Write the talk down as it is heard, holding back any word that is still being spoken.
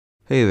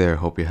Hey there,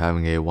 hope you're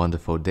having a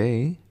wonderful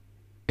day.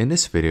 In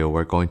this video,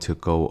 we're going to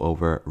go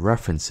over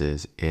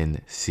references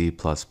in C++.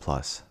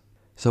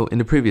 So in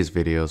the previous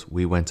videos,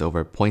 we went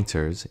over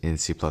pointers in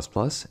C++,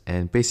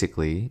 and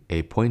basically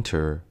a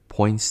pointer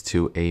points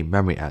to a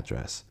memory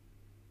address.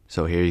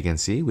 So here you can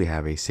see we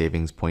have a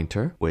savings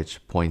pointer,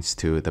 which points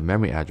to the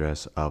memory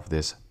address of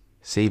this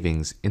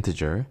savings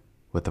integer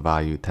with the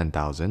value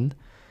 10,000.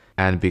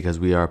 And because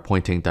we are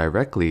pointing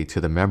directly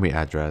to the memory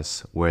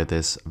address where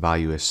this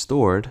value is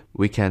stored,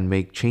 we can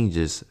make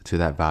changes to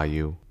that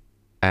value.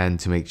 And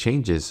to make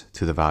changes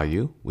to the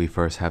value, we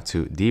first have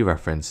to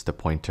dereference the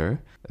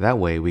pointer. That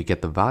way we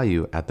get the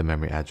value at the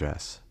memory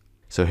address.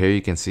 So here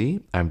you can see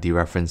I'm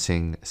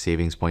dereferencing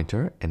savings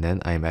pointer, and then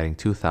I'm adding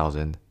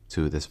 2000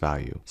 to this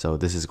value. So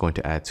this is going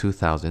to add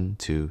 2000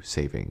 to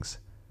savings.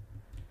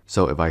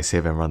 So if I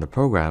save and run the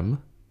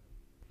program,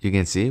 you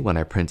can see when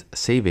I print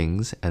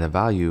savings and the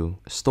value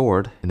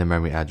stored in the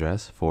memory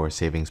address for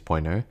savings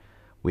pointer,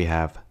 we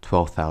have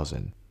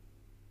 12,000.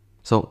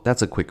 So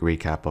that's a quick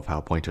recap of how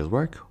pointers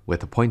work.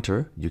 With a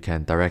pointer, you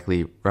can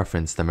directly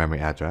reference the memory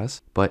address,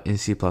 but in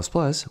C++,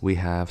 we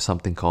have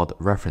something called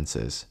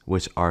references,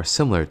 which are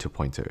similar to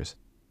pointers.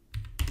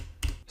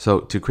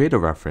 So to create a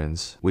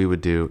reference, we would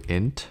do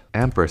int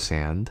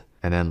ampersand,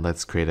 and then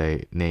let's create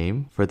a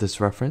name for this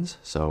reference.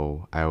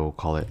 So I will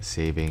call it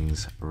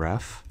savings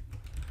ref.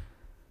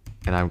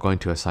 And I'm going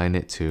to assign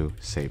it to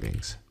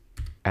savings.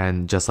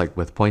 And just like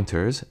with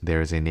pointers, there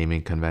is a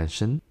naming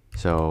convention.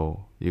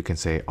 So you can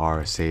say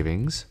R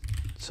savings.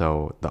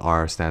 So the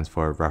R stands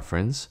for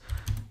reference.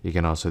 You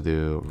can also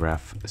do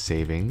ref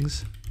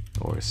savings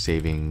or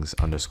savings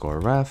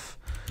underscore ref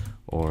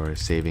or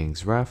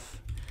savings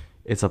ref.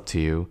 It's up to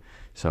you.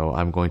 So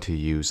I'm going to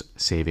use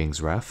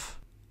savings ref.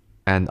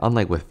 And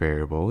unlike with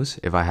variables,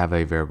 if I have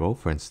a variable,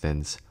 for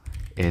instance,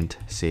 int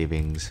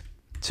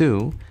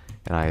savings2,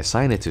 and I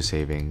assign it to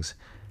savings,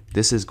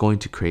 this is going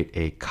to create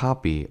a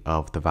copy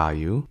of the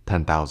value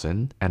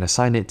 10,000 and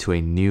assign it to a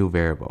new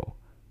variable.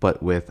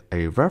 But with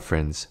a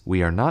reference,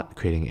 we are not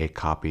creating a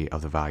copy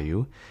of the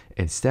value.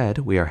 Instead,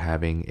 we are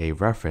having a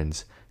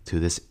reference to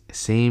this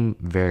same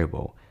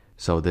variable.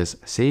 So this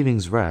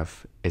savings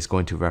ref is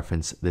going to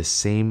reference this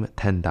same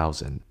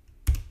 10,000.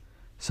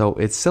 So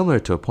it's similar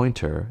to a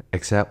pointer,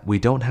 except we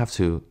don't have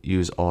to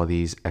use all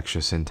these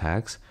extra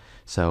syntax.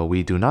 So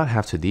we do not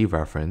have to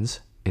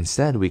dereference.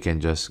 Instead, we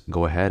can just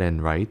go ahead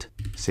and write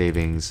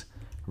savings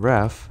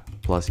ref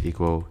plus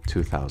equal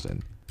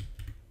 2000.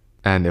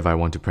 And if I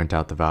want to print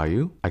out the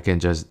value, I can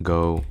just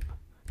go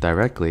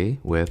directly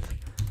with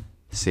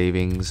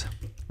savings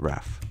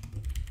ref.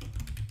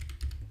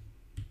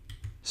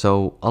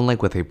 So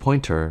unlike with a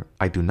pointer,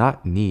 I do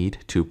not need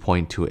to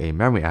point to a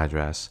memory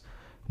address,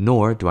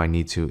 nor do I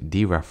need to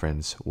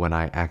dereference when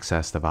I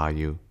access the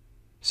value.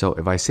 So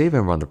if I save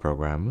and run the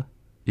program,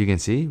 you can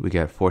see we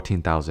get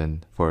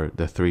 14,000 for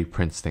the 3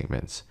 print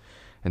statements.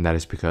 And that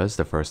is because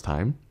the first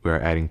time we are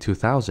adding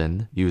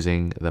 2,000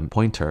 using the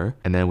pointer,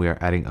 and then we are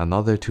adding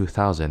another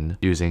 2,000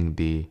 using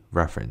the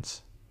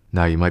reference.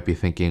 Now you might be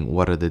thinking,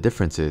 what are the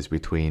differences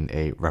between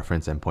a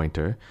reference and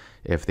pointer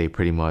if they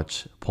pretty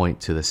much point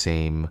to the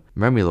same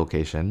memory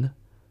location?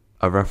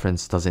 A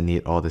reference doesn't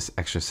need all this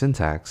extra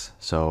syntax,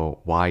 so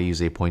why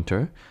use a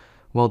pointer?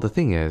 Well, the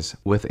thing is,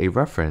 with a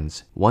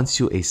reference, once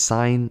you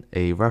assign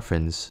a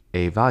reference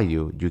a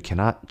value, you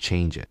cannot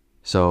change it.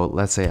 So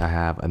let's say I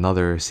have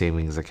another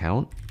savings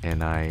account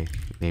and I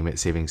name it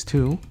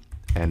savings2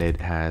 and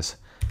it has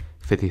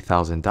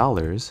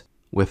 $50,000.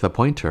 With a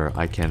pointer,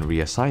 I can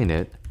reassign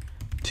it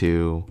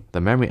to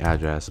the memory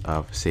address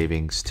of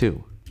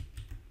savings2.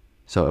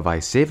 So if I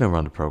save and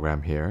run the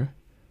program here,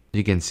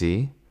 you can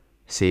see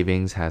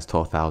savings has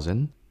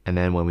 12,000. And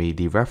then when we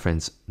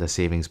dereference the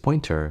savings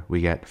pointer,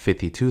 we get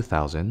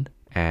 52,000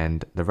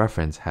 and the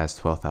reference has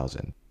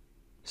 12,000.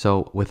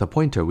 So with a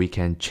pointer, we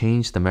can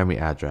change the memory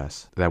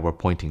address that we're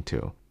pointing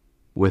to.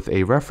 With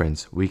a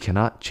reference, we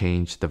cannot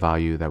change the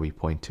value that we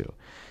point to.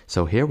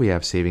 So here we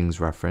have savings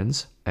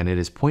reference and it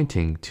is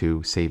pointing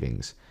to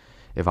savings.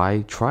 If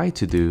I try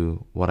to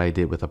do what I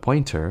did with a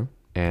pointer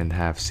and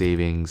have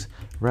savings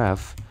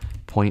ref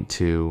point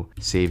to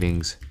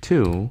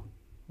savings2,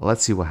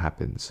 let's see what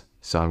happens.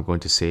 So I'm going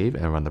to save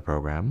and run the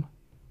program.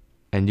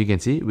 And you can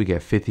see we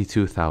get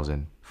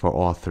 52,000 for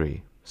all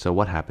 3. So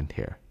what happened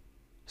here?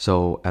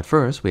 So at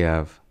first we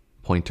have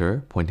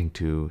pointer pointing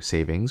to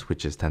savings,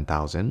 which is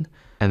 10,000.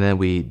 And then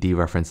we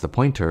dereference the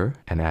pointer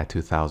and add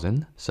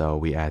 2,000. So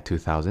we add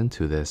 2,000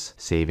 to this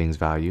savings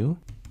value.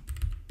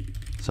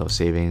 So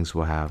savings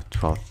will have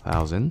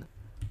 12,000.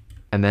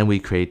 And then we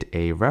create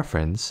a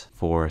reference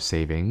for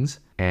savings.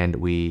 And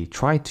we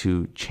try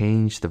to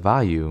change the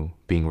value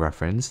being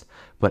referenced,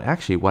 but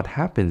actually what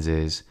happens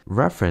is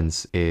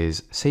reference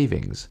is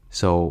savings.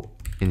 So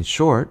in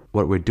short,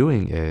 what we're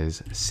doing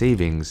is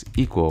savings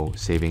equal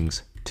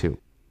savings2.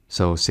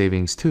 So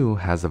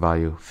savings2 has the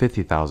value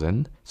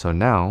 50,000. So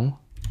now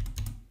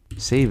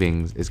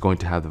savings is going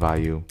to have the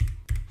value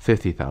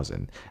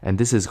 50,000. And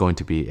this is going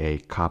to be a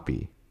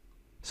copy.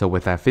 So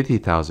with that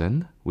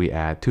 50,000, we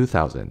add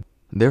 2,000.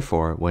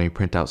 Therefore, when we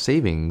print out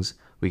savings,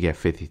 we get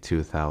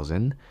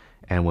 52,000.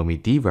 And when we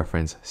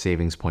dereference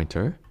savings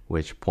pointer,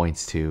 which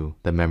points to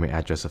the memory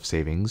address of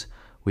savings,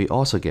 we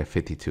also get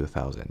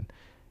 52,000.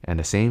 And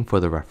the same for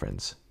the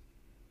reference.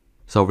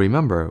 So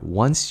remember,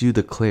 once you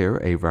declare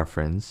a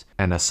reference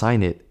and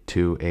assign it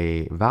to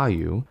a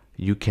value,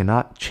 you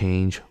cannot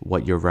change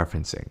what you're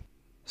referencing.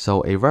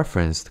 So a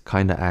reference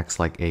kind of acts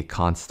like a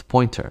const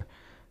pointer.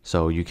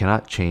 So you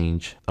cannot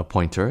change a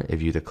pointer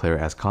if you declare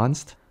it as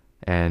const.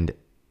 And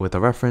with a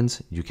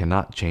reference, you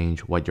cannot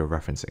change what you're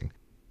referencing.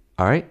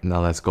 All right,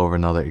 now let's go over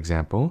another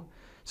example.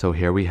 So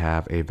here we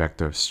have a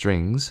vector of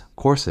strings,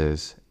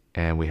 courses,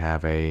 and we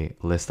have a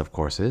list of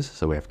courses.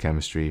 So we have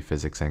chemistry,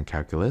 physics, and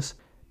calculus.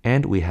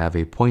 And we have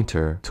a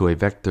pointer to a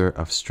vector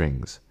of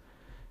strings.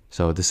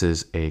 So this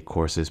is a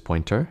courses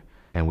pointer,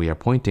 and we are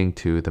pointing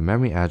to the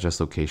memory address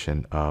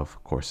location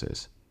of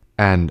courses.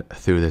 And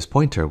through this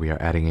pointer, we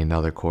are adding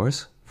another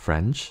course,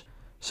 French.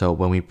 So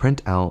when we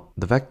print out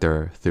the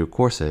vector through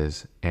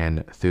courses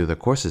and through the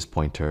courses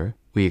pointer,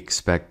 we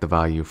expect the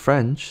value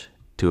French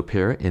to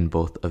appear in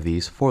both of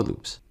these for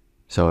loops.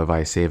 So if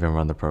I save and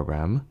run the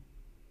program,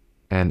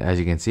 and as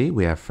you can see,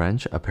 we have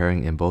French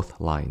appearing in both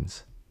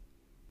lines.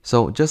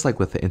 So just like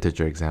with the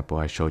integer example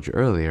I showed you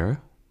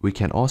earlier, we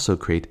can also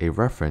create a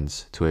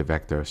reference to a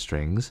vector of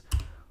strings.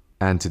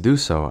 And to do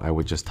so, I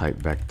would just type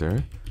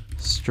vector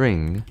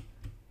string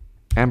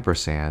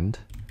ampersand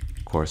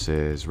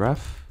courses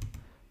ref,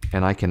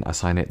 and I can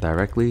assign it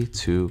directly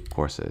to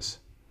courses.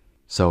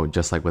 So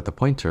just like with the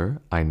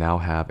pointer, I now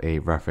have a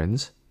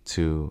reference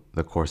to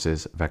the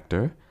courses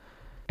vector.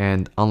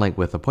 And unlike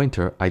with the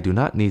pointer, I do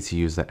not need to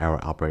use the arrow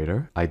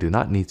operator. I do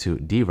not need to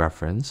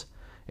dereference.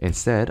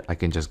 Instead, I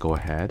can just go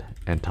ahead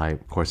and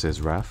type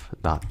courses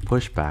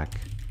ref.pushback,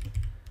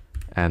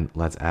 and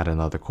let's add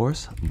another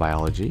course,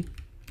 biology.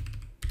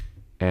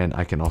 And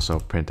I can also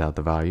print out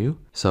the value.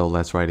 So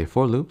let's write a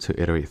for loop to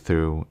iterate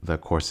through the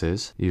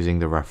courses using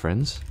the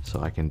reference.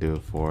 So I can do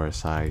for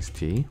size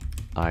t,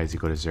 I is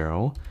equal to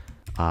 0,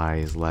 I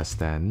is less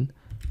than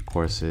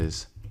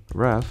courses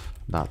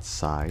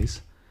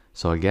ref.size.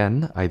 So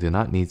again, I do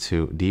not need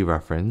to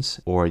dereference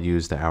or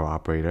use the arrow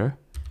operator.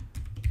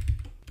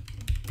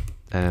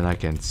 And then I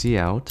can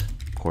cout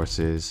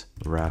courses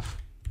ref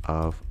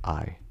of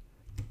I.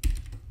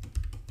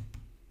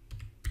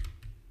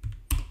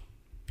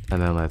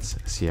 And then let's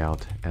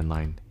cout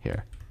endline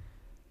here.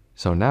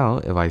 So now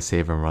if I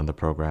save and run the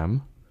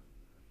program,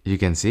 you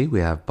can see we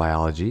have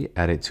biology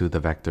added to the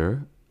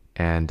vector,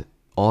 and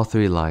all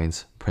three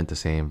lines print the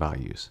same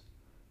values.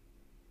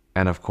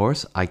 And of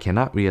course, I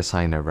cannot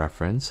reassign a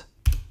reference.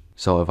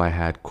 So if I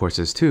had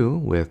courses 2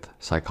 with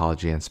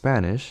psychology and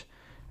Spanish,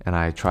 and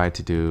I tried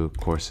to do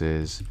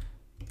courses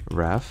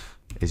ref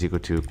is equal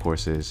to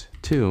courses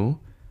 2,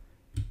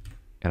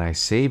 and I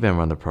save and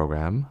run the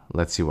program,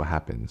 let's see what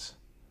happens.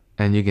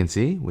 And you can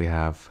see we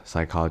have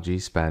psychology,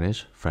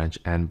 Spanish, French,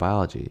 and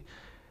biology.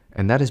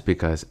 And that is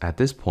because at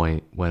this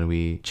point, when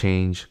we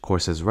change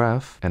courses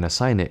ref and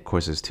assign it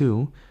courses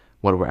 2,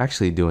 what we're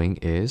actually doing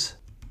is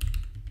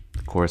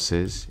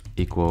courses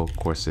equal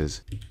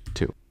courses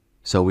 2.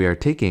 So we are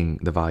taking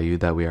the value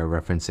that we are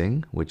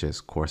referencing, which is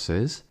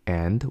courses,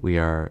 and we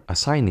are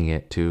assigning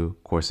it to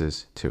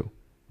courses 2.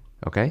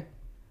 Okay?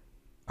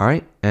 All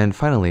right. And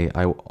finally,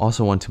 I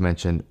also want to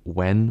mention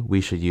when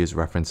we should use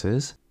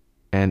references.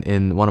 And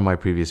in one of my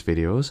previous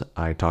videos,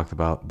 I talked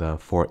about the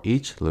for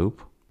each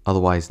loop,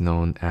 otherwise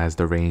known as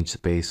the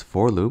range-based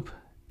for loop.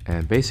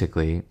 And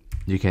basically,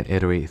 you can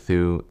iterate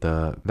through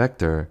the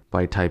vector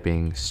by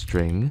typing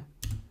string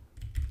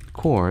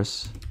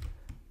course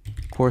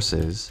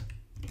courses,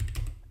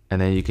 and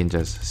then you can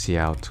just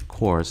cout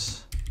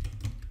course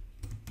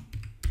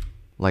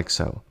like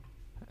so.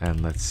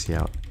 And let's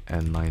cout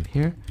endline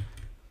here.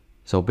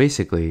 So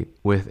basically,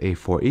 with a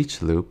for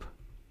each loop,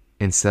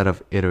 instead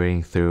of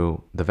iterating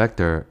through the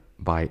vector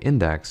by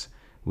index,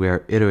 we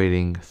are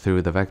iterating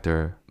through the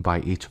vector by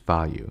each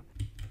value.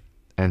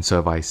 And so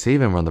if I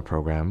save and run the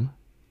program,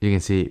 you can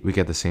see we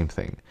get the same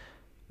thing.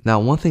 Now,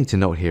 one thing to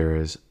note here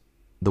is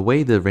the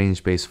way the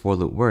range-based for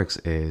loop works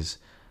is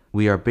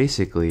we are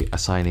basically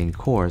assigning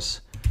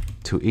course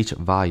to each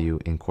value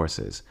in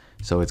courses.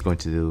 So it's going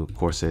to do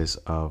courses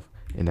of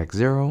index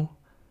 0,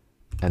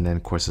 and then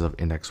courses of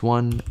index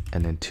 1,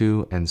 and then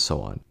 2, and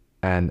so on.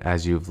 And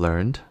as you've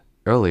learned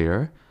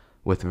earlier,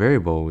 with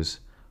variables,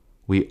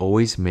 we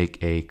always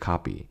make a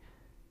copy.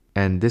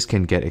 And this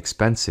can get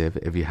expensive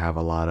if you have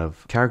a lot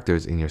of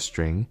characters in your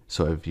string.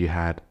 So if you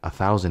had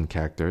 1,000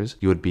 characters,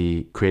 you would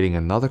be creating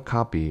another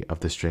copy of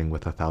the string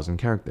with 1,000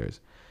 characters.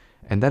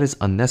 And that is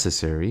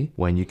unnecessary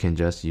when you can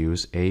just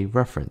use a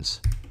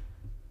reference.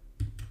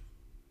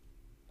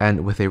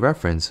 And with a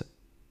reference,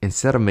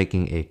 instead of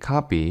making a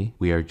copy,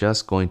 we are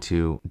just going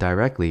to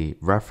directly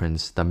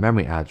reference the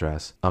memory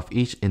address of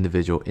each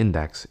individual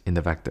index in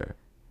the vector.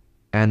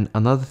 And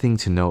another thing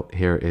to note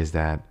here is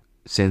that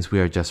since we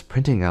are just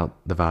printing out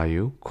the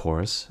value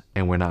course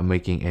and we're not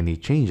making any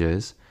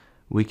changes,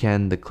 we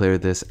can declare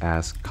this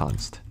as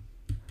const.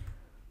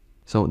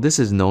 So this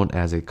is known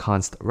as a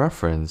const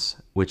reference,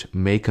 which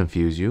may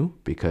confuse you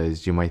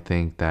because you might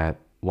think that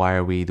why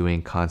are we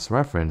doing const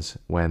reference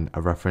when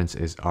a reference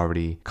is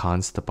already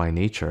const by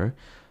nature?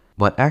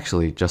 But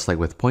actually, just like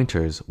with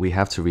pointers, we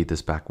have to read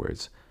this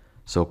backwards.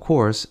 So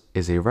course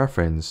is a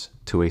reference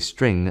to a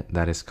string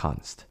that is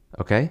const,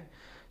 okay?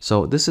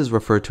 So this is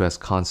referred to as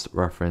const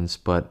reference,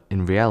 but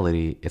in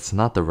reality, it's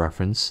not the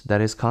reference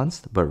that is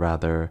const, but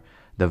rather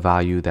the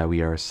value that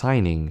we are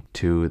assigning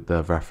to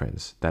the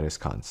reference that is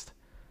const,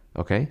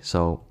 okay?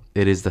 So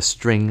it is the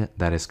string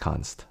that is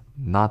const,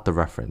 not the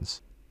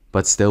reference,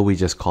 but still we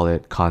just call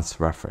it const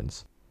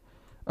reference.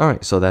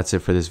 Alright, so that's it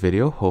for this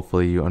video.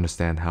 Hopefully you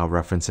understand how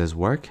references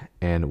work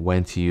and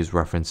when to use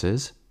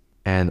references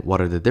and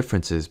what are the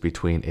differences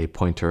between a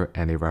pointer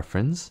and a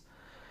reference.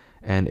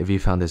 And if you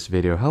found this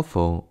video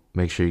helpful,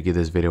 make sure you give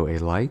this video a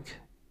like.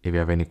 If you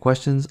have any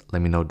questions,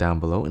 let me know down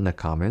below in the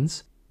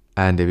comments.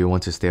 And if you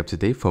want to stay up to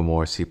date for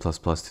more C++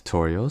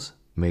 tutorials,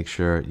 make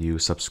sure you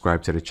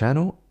subscribe to the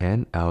channel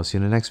and I'll see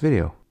you in the next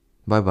video.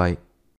 Bye bye.